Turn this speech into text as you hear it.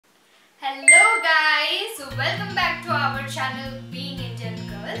welcome back to our channel Being Indian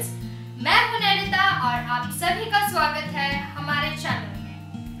Girls। मैं हूं नैनिता और आप सभी का स्वागत है हमारे चैनल में।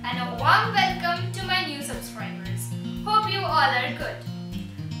 And a warm welcome to my new subscribers. Hope you all are good.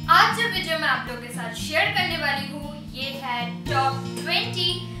 आज जो वीडियो मैं आप लोगों के साथ शेयर करने वाली हूँ ये है Top 20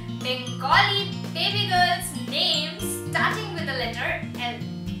 Bengali baby girls names starting with the letter L.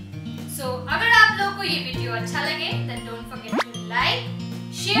 So अगर आप लोगों को ये वीडियो अच्छा लगे then don't forget to like,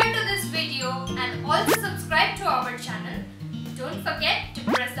 share to this video and also subscribe to our channel. Don't forget to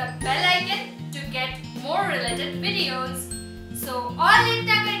press the bell icon to get more related videos. So all late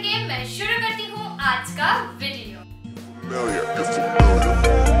ना करके मैं शुरू करती हूँ आज का video.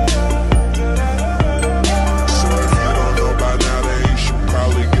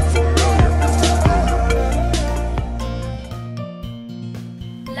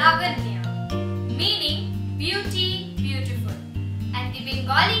 Lavanya, meaning beauty, beautiful, and the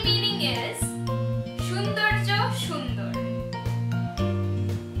Bengali meaning is Shundarjo, Shundar.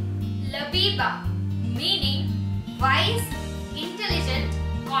 Labiba, meaning wise, intelligent,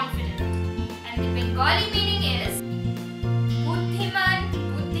 confident, and the Bengali meaning is Buddhiman,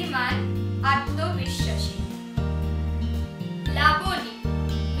 Buddhiman, Atmavishwashi. Laboni,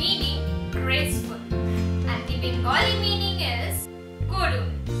 meaning graceful, and the Bengali meaning is Korun.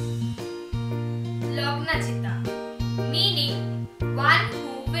 Lognachita, meaning one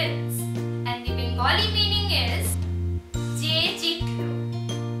who wins, and the Bengali meaning is Je Jitlo.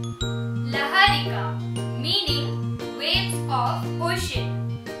 Laharika, meaning waves of ocean,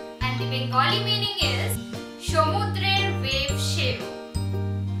 and the Bengali meaning is Somudrer wave sheo.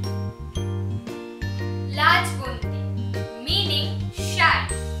 Lajbunti, meaning shy,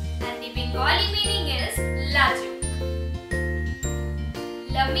 and the Bengali meaning is Lajuk.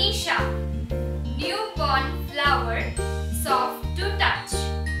 Lamisha, newborn flower, soft to touch,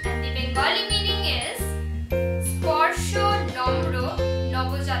 and the Bengali meaning is Sporsho Nomro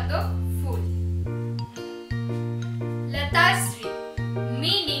Nobojato Fool. Latasri,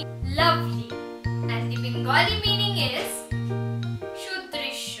 meaning lovely, and the Bengali meaning is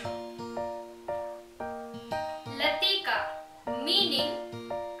Shudrisho. Latika, meaning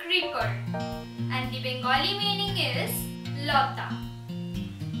creeper, and the Bengali meaning is Lota.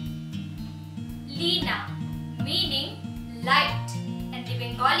 Leena, meaning light, and the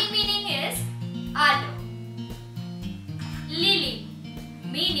Bengali meaning is Alo. Lily,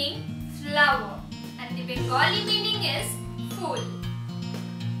 meaning flower, and the Bengali meaning is fool.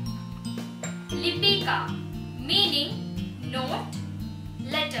 Lipika, meaning note,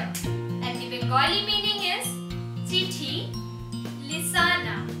 letter, and the Bengali meaning is Chithi.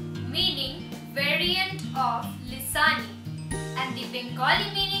 Lisana, meaning variant of Lisani, and the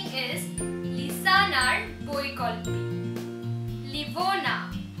Bengali meaning is Lisanar Boikolpi.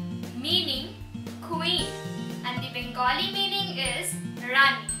 Livona, meaning queen, and the Bengali meaning is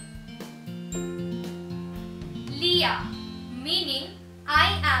Rani. Leah, meaning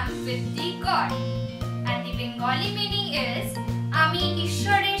I am with the God, and the Bengali meaning is Ami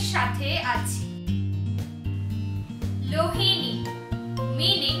Ishorer Sathe Achi. Lohini,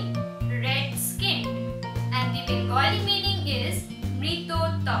 meaning red skinned, and the Bengali meaning is Mrito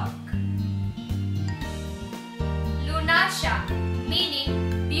Tok. Lunasha, meaning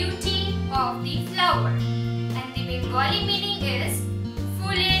beauty of the flower, and the Bengali meaning is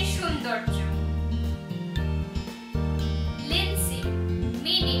Phule Shundarjo. Lindsay,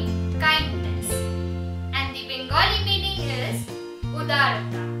 meaning kindness, and the Bengali meaning is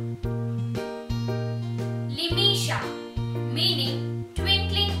Udarata. Limisha, meaning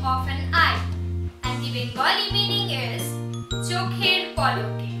twinkling of an eye, and the Bengali meaning is Chokher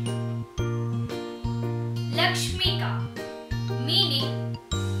Poloke. Lakshmika, meaning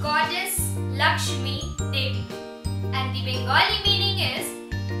goddess Lakshmi,